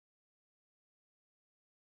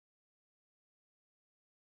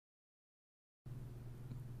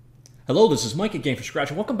Hello, this is Mike at Gamefromscratch,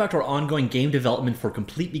 and welcome back to our ongoing game development for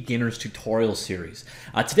complete beginners tutorial series.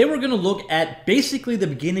 Today we're going to look at basically the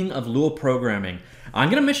beginning of Lua programming. I'm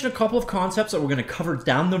going to mention a couple of concepts that we're going to cover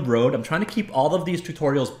down the road. I'm trying to keep all of these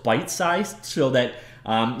tutorials bite-sized so that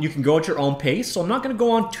you can go at your own pace. So I'm not going to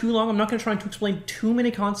go on too long. I'm not going to try to explain too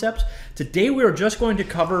many concepts. Today we are just going to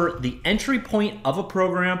cover the entry point of a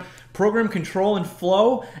program, program control and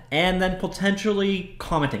flow, and then potentially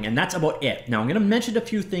commenting, and that's about it. Now I'm going to mention a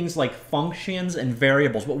few things like functions and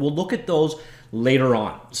variables, but we'll look at those later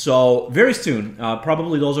on. So very soon,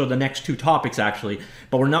 probably those are the next two topics actually,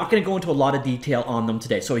 but we're not going to go into a lot of detail on them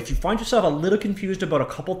today. So if you find yourself a little confused about a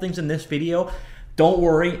couple things in this video, don't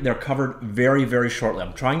worry, they're covered very, very shortly.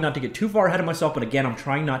 I'm trying not to get too far ahead of myself, but again, I'm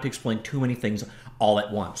trying not to explain too many things all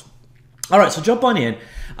at once. All right, so jump on in.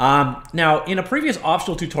 Now, in a previous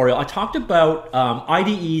optional tutorial, I talked about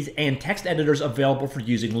IDEs and text editors available for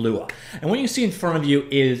using Lua. And what you see in front of you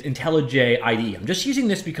is IntelliJ IDE. I'm just using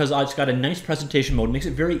this because it's got a nice presentation mode. It makes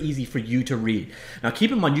it very easy for you to read. Now,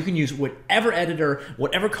 keep in mind, you can use whatever editor,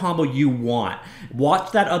 whatever combo you want.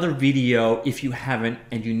 Watch that other video if you haven't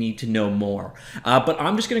and you need to know more. But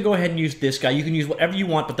I'm just going to go ahead and use this guy. You can use whatever you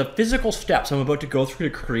want, but the physical steps I'm about to go through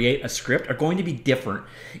to create a script are going to be different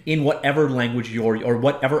in whatever language or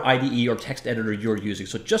whatever IDE or text editor you're using.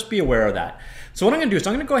 So just be aware of that. So what I'm going to do is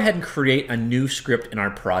I'm going to go ahead and create a new script in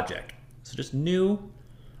our project. So just new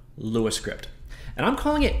Lua script. And I'm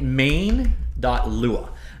calling it main.lua.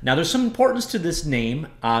 Now there's some importance to this name.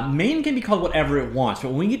 Main can be called whatever it wants, but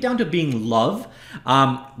when we get down to being love,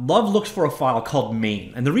 love looks for a file called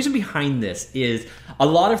main. And the reason behind this is a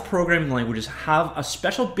lot of programming languages have a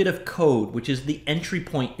special bit of code, which is the entry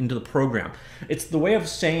point into the program. It's the way of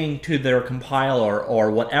saying to their compiler or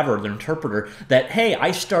whatever, their interpreter, that, hey, I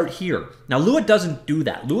start here. Now Lua doesn't do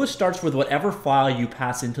that. Lua starts with whatever file you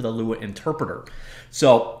pass into the Lua interpreter.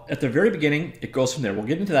 So at the very beginning, it goes from there. We'll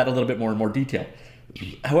get into that a little bit more in more detail.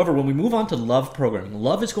 However, when we move on to love programming,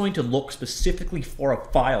 love is going to look specifically for a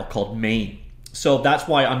file called main. So that's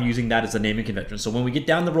why I'm using that as a naming convention. So when we get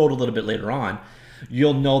down the road a little bit later on,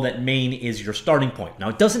 you'll know that main is your starting point. Now,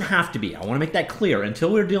 it doesn't have to be. I want to make that clear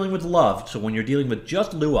until we're dealing with love. So when you're dealing with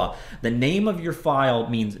just Lua, the name of your file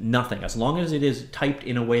means nothing. As long as it is typed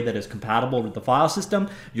in a way that is compatible with the file system,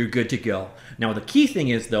 you're good to go. Now, the key thing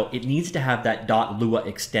is, though, it needs to have that .lua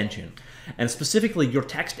extension. And specifically, your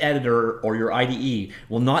text editor or your IDE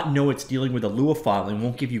will not know it's dealing with a Lua file and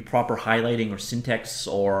won't give you proper highlighting or syntax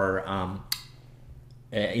or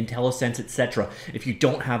IntelliSense, etc. if you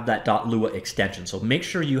don't have that .lua extension. So make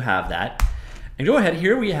sure you have that. And go ahead,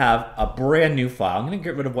 here we have a brand new file. I'm going to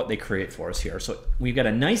get rid of what they create for us here. So we've got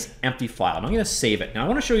a nice empty file, and I'm going to save it. Now I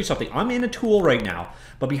want to show you something. I'm in a tool right now,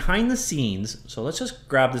 but behind the scenes, so let's just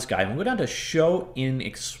grab this guy and we'll go down to Show in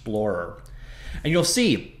Explorer. And you'll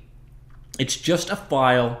see it's just a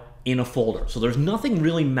file in a folder. So there's nothing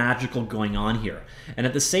really magical going on here. And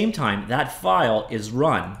at the same time, that file is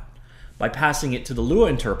run by passing it to the Lua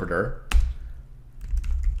interpreter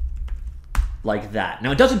like that.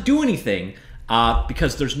 Now it doesn't do anything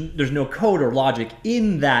because there's no code or logic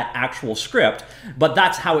in that actual script, but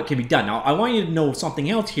that's how it can be done. Now I want you to know something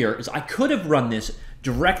else here is I could have run this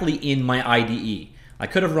directly in my IDE. I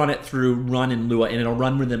could have run it through run in Lua and it'll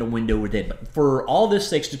run within a window within. But for all this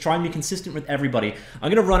sakes, to try and be consistent with everybody,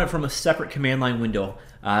 I'm going to run it from a separate command line window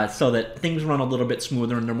so that things run a little bit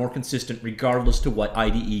smoother and they're more consistent regardless to what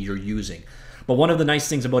IDE you're using. But one of the nice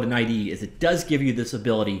things about an IDE is it does give you this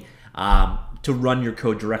ability to run your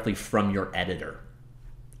code directly from your editor.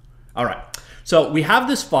 All right. So we have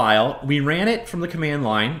this file, we ran it from the command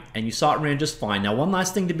line, and you saw it ran just fine. Now one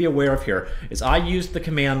last thing to be aware of here is I used the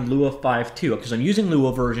command lua52 because I'm using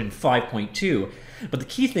Lua version 5.2, but the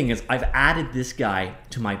key thing is I've added this guy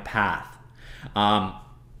to my path.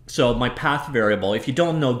 So my path variable, if you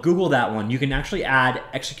don't know, Google that one. You can actually add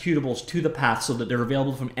executables to the path so that they're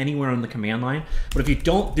available from anywhere on the command line. But if you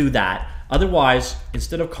don't do that, otherwise,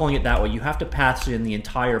 instead of calling it that way, you have to pass in the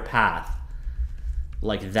entire path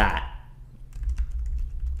like that.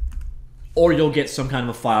 Or you'll get some kind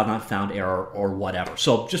of a file not found error or whatever.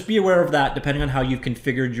 So just be aware of that depending on how you've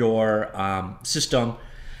configured your system.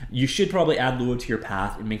 You should probably add Lua to your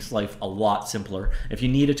path. It makes life a lot simpler. If you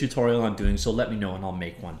need a tutorial on doing so, let me know and I'll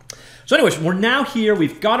make one. So anyways, we're now here.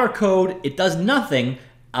 We've got our code. It does nothing,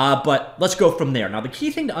 but let's go from there. Now the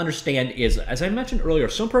key thing to understand is, as I mentioned earlier,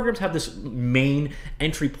 some programs have this main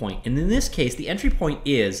entry point. And in this case, the entry point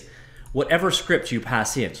is whatever script you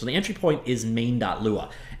pass in. So the entry point is main.lua.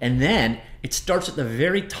 And then it starts at the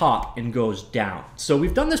very top and goes down. So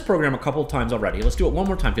we've done this program a couple of times already. Let's do it one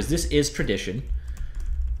more time because this is tradition.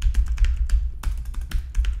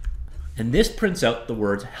 And this prints out the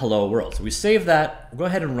words hello world. So we save that, we'll go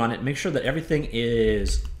ahead and run it, make sure that everything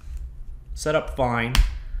is set up fine.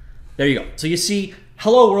 There you go. So you see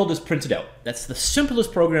hello world is printed out. That's the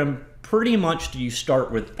simplest program pretty much you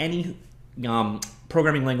start with any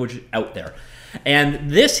programming language out there.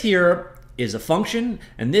 And this here is a function,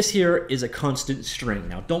 and this here is a constant string.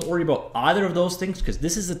 Now don't worry about either of those things, because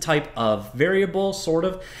this is a type of variable, sort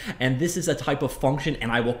of, and this is a type of function,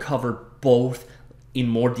 and I will cover both in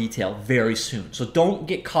more detail very soon. So don't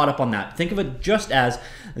get caught up on that. Think of it just as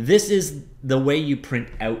this is the way you print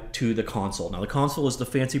out to the console. Now the console is the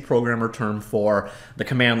fancy programmer term for the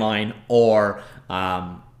command line or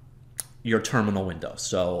your terminal window.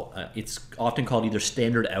 So it's often called either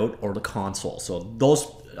standard out or the console. So those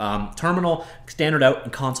terminal, standard out,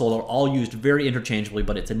 and console are all used very interchangeably,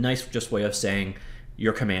 but it's a nice just way of saying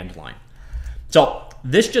your command line. So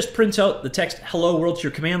this just prints out the text hello world to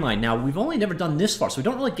your command line. Now we've only never done this far, so we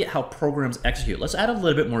don't really get how programs execute. Let's add a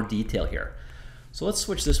little bit more detail here. So let's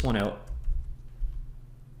switch this one out.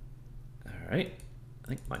 All right, I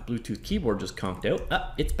think my Bluetooth keyboard just conked out.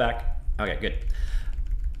 Ah, it's back. Okay, good.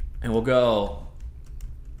 And we'll go,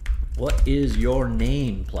 what is your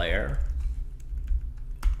name, player?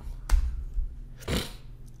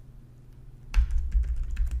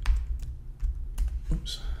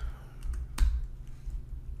 Oops.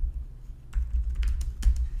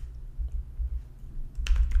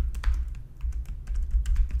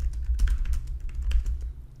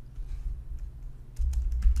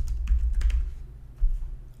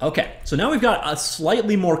 Okay, so now we've got a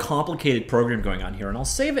slightly more complicated program going on here, and I'll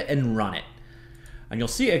save it and run it. And you'll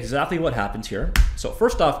see exactly what happens here. So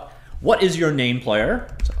first off, what is your name, player?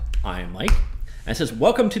 So I am Mike. And it says,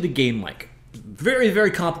 welcome to the game, Mike. Very, very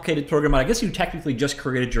complicated program. I guess you technically just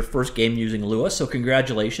created your first game using Lua, so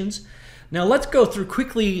congratulations. Now let's go through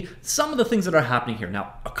quickly some of the things that are happening here.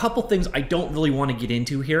 Now, a couple things I don't really want to get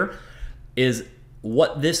into here is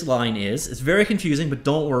what this line is. It's very confusing, but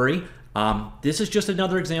don't worry. This is just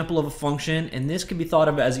another example of a function, and this can be thought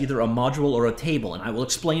of as either a module or a table, and I will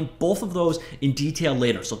explain both of those in detail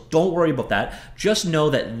later, so don't worry about that. Just know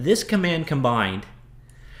that this command combined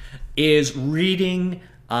is reading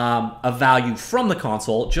a value from the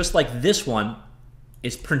console, just like this one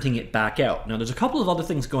is printing it back out. Now there's a couple of other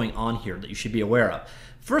things going on here that you should be aware of.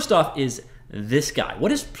 First off is this guy.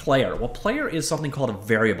 What is player? Well, player is something called a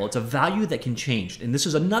variable. It's a value that can change. And this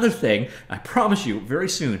is another thing, I promise you, very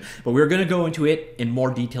soon, but we're going to go into it in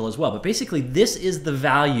more detail as well. But basically, this is the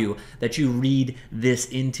value that you read this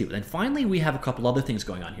into. And finally, we have a couple other things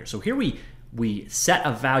going on here. So here we set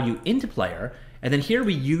a value into player, and then here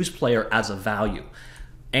we use player as a value.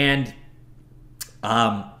 And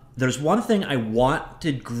there's one thing I want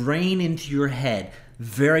to grain into your head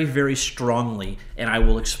very, very strongly, and I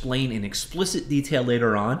will explain in explicit detail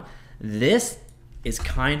later on. This is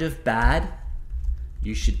kind of bad.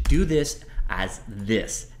 You should do this as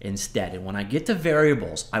this instead. And when I get to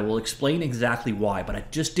variables, I will explain exactly why, but I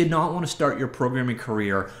just did not want to start your programming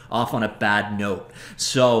career off on a bad note.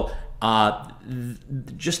 So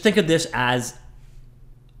just think of this as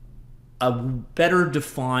a better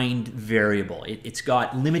defined variable. It's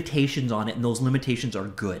got limitations on it, and those limitations are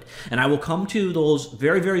good. And I will come to those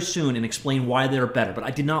very, very soon and explain why they're better. But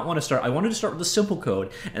I did not want to start, I wanted to start with a simple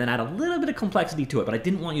code and then add a little bit of complexity to it, but I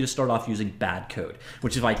didn't want you to start off using bad code,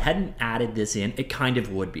 which if I hadn't added this in, it kind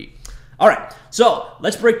of would be. All right, so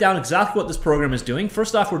let's break down exactly what this program is doing.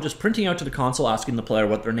 First off, we're just printing out to the console asking the player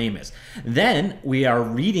what their name is. Then we are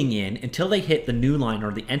reading in until they hit the new line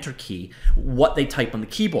or the enter key what they type on the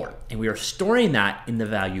keyboard, and we are storing that in the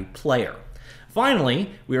value player.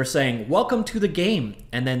 Finally, we are saying welcome to the game,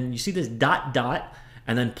 and then you see this dot dot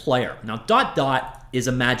and then player. Now dot dot is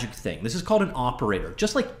a magic thing. This is called an operator,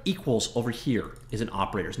 just like equals over here is an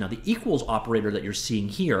operator. Now the equals operator that you're seeing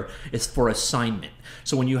here is for assignment.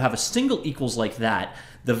 So when you have a single equals like that,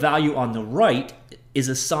 the value on the right is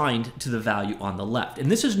assigned to the value on the left. And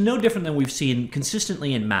this is no different than we've seen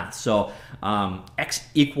consistently in math. So x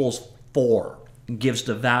equals 4 gives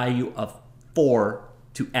the value of 4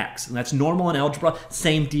 to x. And that's normal in algebra,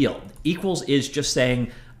 same deal. Equals is just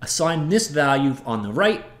saying assign this value on the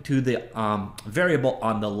right to the variable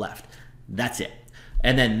on the left. That's it.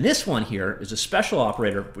 And then this one here is a special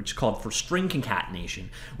operator which is called for string concatenation,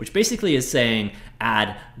 which basically is saying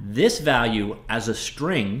add this value as a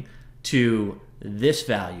string to this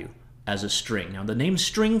value as a string. Now the name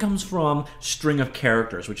string comes from string of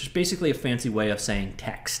characters, which is basically a fancy way of saying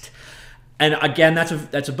text. And again, that's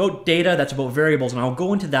about data, that's about variables, and I'll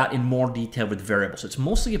go into that in more detail with variables. It's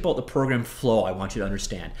mostly about the program flow I want you to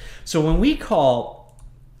understand. So when we call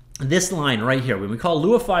this line right here, when we call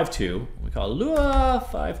Lua52, we call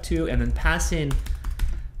Lua52 and then pass in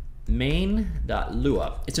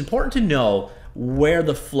main.lua, it's important to know where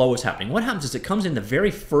the flow is happening. What happens is it comes in the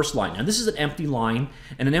very first line. Now this is an empty line,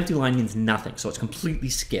 and an empty line means nothing, so it's completely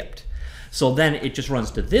skipped. So then it just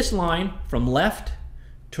runs to this line from left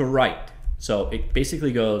to right. So it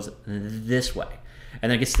basically goes this way. And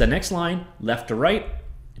then it gets to the next line, left to right,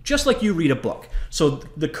 just like you read a book. So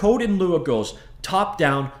the code in Lua goes top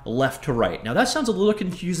down, left to right. Now that sounds a little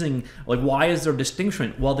confusing, like why is there a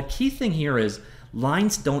distinction? Well, the key thing here is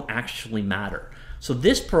lines don't actually matter. So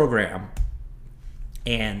this program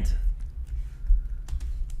and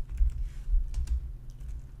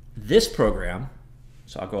this program,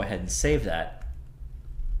 so I'll go ahead and save that,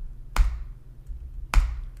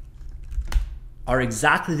 are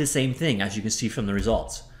exactly the same thing, as you can see from the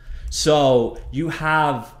results. So you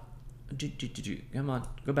have, come on,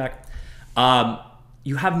 go back.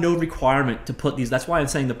 You have no requirement to put these. That's why I'm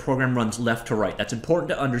saying the program runs left to right. That's important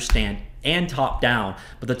to understand, and top down.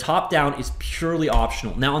 But the top down is purely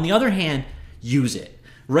optional. Now, on the other hand, use it.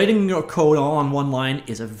 Writing your code all on one line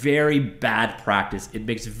is a very bad practice. It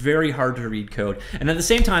makes it very hard to read code. And at the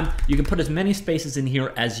same time, you can put as many spaces in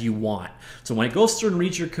here as you want. So when it goes through and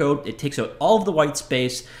reads your code, it takes out all of the white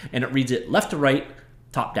space and it reads it left to right,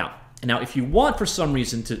 top down. And now if you want for some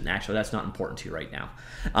reason to, actually that's not important to you right now.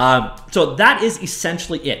 So that is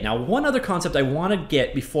essentially it. Now one other concept I want to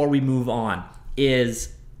get before we move on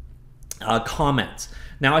is comments.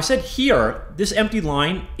 Now I said here, this empty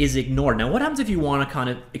line is ignored. Now what happens if you want to kind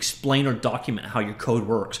of explain or document how your code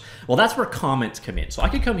works? Well, that's where comments come in. So I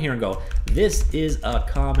could come here and go, this is a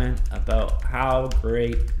comment about how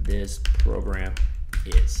great this program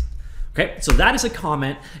is. Okay, so that is a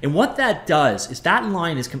comment, and what that does is that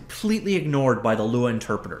line is completely ignored by the Lua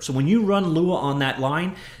interpreter. So when you run Lua on that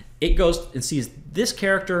line, it goes and sees this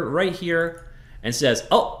character right here and says,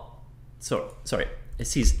 oh, sorry. It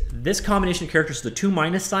sees this combination of characters, the two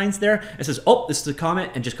minus signs there, and says, oh, this is a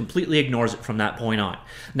comment, and just completely ignores it from that point on.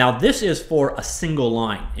 Now this is for a single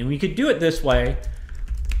line, and we could do it this way.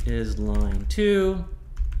 Is line 2,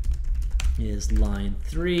 is line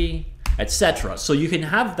 3, etc. So you can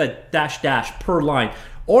have the dash dash per line,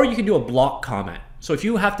 or you can do a block comment. So if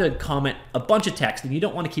you have to comment a bunch of text and you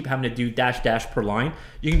don't want to keep having to do dash dash per line,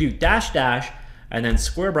 you can do dash dash and then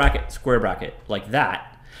square bracket like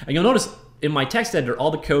that. And you'll notice in my text editor, all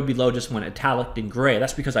the code below just went italic and gray.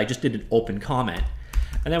 That's because I just did an open comment.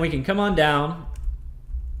 And then we can come on down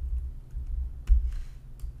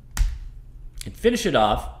and finish it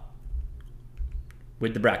off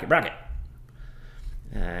with the bracket.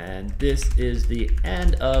 And this is the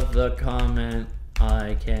end of the comment.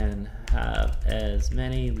 I can have as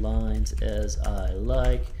many lines as I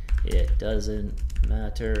like. It doesn't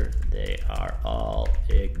matter. They are all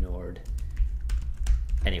ignored.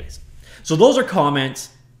 Anyways, so those are comments.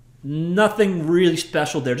 Nothing really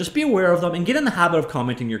special there. Just be aware of them and get in the habit of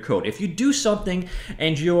commenting your code. If you do something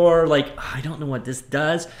and you're like, I don't know what this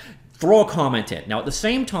does, throw a comment in. Now at the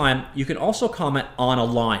same time, you can also comment on a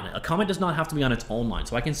line. A comment does not have to be on its own line.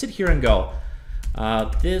 So I can sit here and go,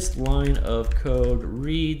 this line of code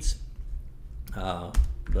reads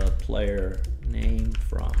the player name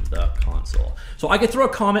from the console. So I could throw a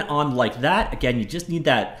comment on like that. Again, you just need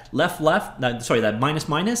that that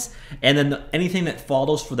minus, and then anything that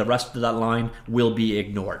follows for the rest of that line will be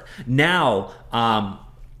ignored. Now,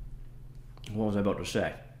 what was I about to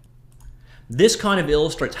say? This kind of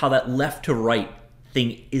illustrates how that left to right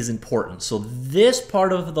thing is important. So this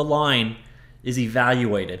part of the line is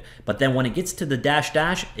evaluated, but then when it gets to the dash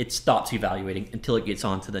dash, it stops evaluating until it gets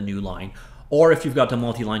onto the new line. Or if you've got a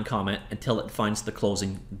multi-line comment, until it finds the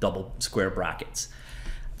closing double square brackets.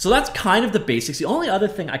 So that's kind of the basics. The only other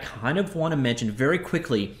thing I kind of want to mention very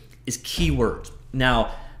quickly is keywords.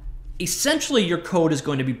 Now, essentially your code is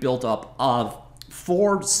going to be built up of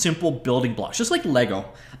 4 simple building blocks, just like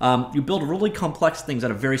Lego. You build really complex things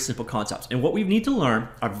out of very simple concepts. And what we need to learn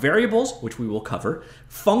are variables, which we will cover,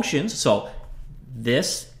 functions, so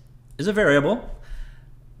this is a variable,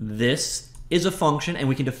 this is a function, and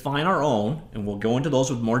we can define our own, and we'll go into those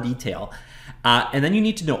with more detail. And then you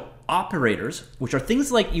need to know operators, which are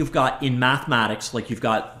things like you've got in mathematics, like you've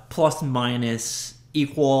got plus, minus,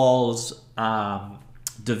 equals,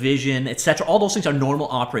 division, etc. All those things are normal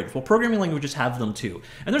operators. Well, programming languages have them too.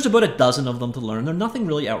 And there's about a dozen of them to learn. They're nothing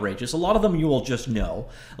really outrageous. A lot of them you will just know.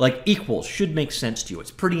 Like equals should make sense to you.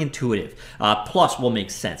 It's pretty intuitive. Plus will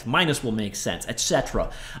make sense. Minus will make sense,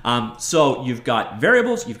 etc. So you've got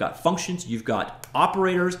variables, you've got functions, you've got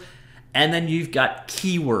operators, and then you've got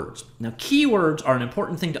keywords. Now, keywords are an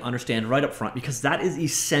important thing to understand right up front because that is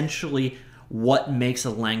essentially what makes a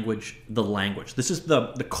language the language. This is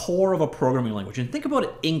the core of a programming language. And think about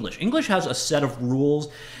it, English. English has a set of rules,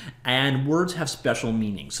 and words have special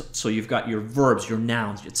meanings. So you've got your verbs, your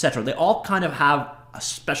nouns, etc. They all kind of have a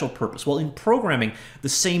special purpose. Well, in programming, the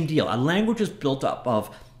same deal. A language is built up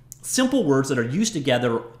of simple words that are used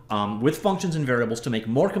together with functions and variables to make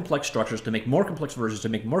more complex structures, to make more complex versions, to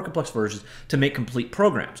make more complex versions, to make complete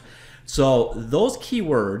programs. So those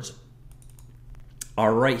keywords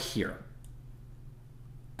are right here.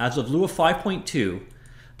 As of Lua 5.2,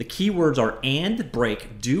 the keywords are and,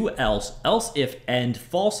 break, do, else, else if, end,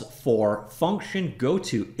 false, for, function, go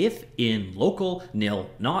to, if, in, local, nil,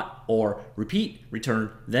 not, or, repeat, return,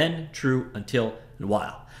 then, true, until, and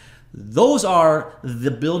while. Those are the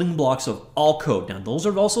building blocks of all code. Now, those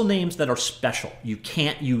are also names that are special. You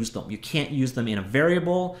can't use them. You can't use them in a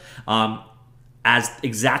variable as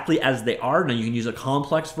exactly as they are. Now, you can use a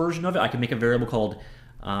complex version of it. I can make a variable called,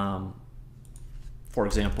 for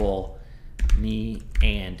example, me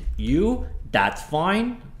and you. That's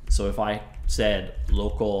fine. So if I said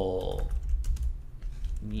local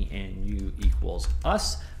me and you equals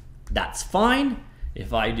us, that's fine.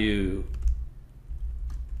 If I do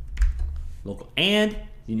local and,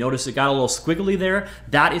 you notice it got a little squiggly there.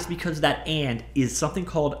 That is because that and is something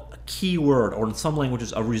called a keyword, or in some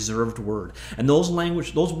languages a reserved word. And those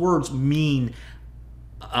words mean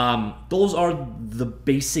those are the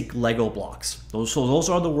basic Lego blocks. Those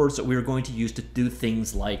are the words that we're going to use to do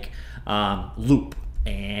things like loop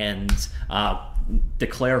and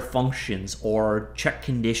declare functions or check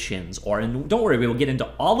conditions, and don't worry, we will get into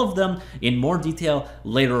all of them in more detail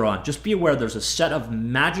later on. Just be aware there's a set of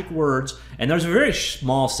magic words, and there's a very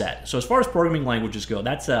small set. So as far as programming languages go,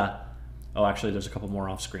 that's oh, actually there's a couple more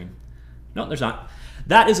off screen. No, there's not.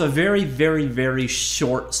 That is a very, very, very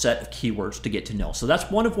short set of keywords to get to know. So that's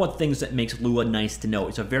one of what things that makes Lua nice to know.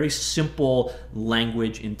 It's a very simple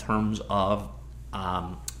language in terms of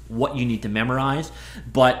what you need to memorize,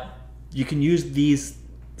 but you can use these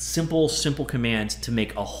simple commands to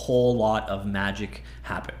make a whole lot of magic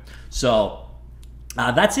happen. So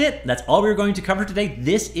that's it. That's all we're going to cover today.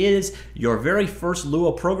 This is your very first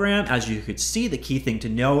Lua program. As you could see, the key thing to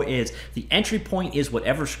know is the entry point is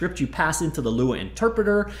whatever script you pass into the Lua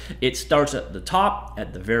interpreter. It starts at the top,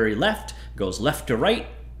 at the very left, goes left to right,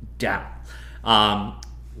 down.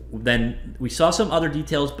 Then we saw some other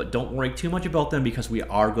details, but don't worry too much about them because we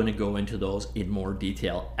are going to go into those in more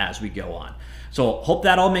detail as we go on. So hope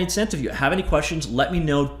that all made sense. If you have any questions, let me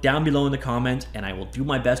know down below in the comments and I will do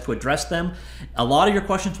my best to address them. A lot of your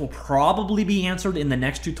questions will probably be answered in the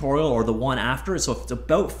next tutorial or the one after. So if it's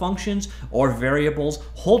about functions or variables,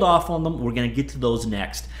 hold off on them. We're going to get to those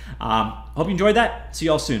next. Hope you enjoyed that. See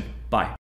you all soon. Bye.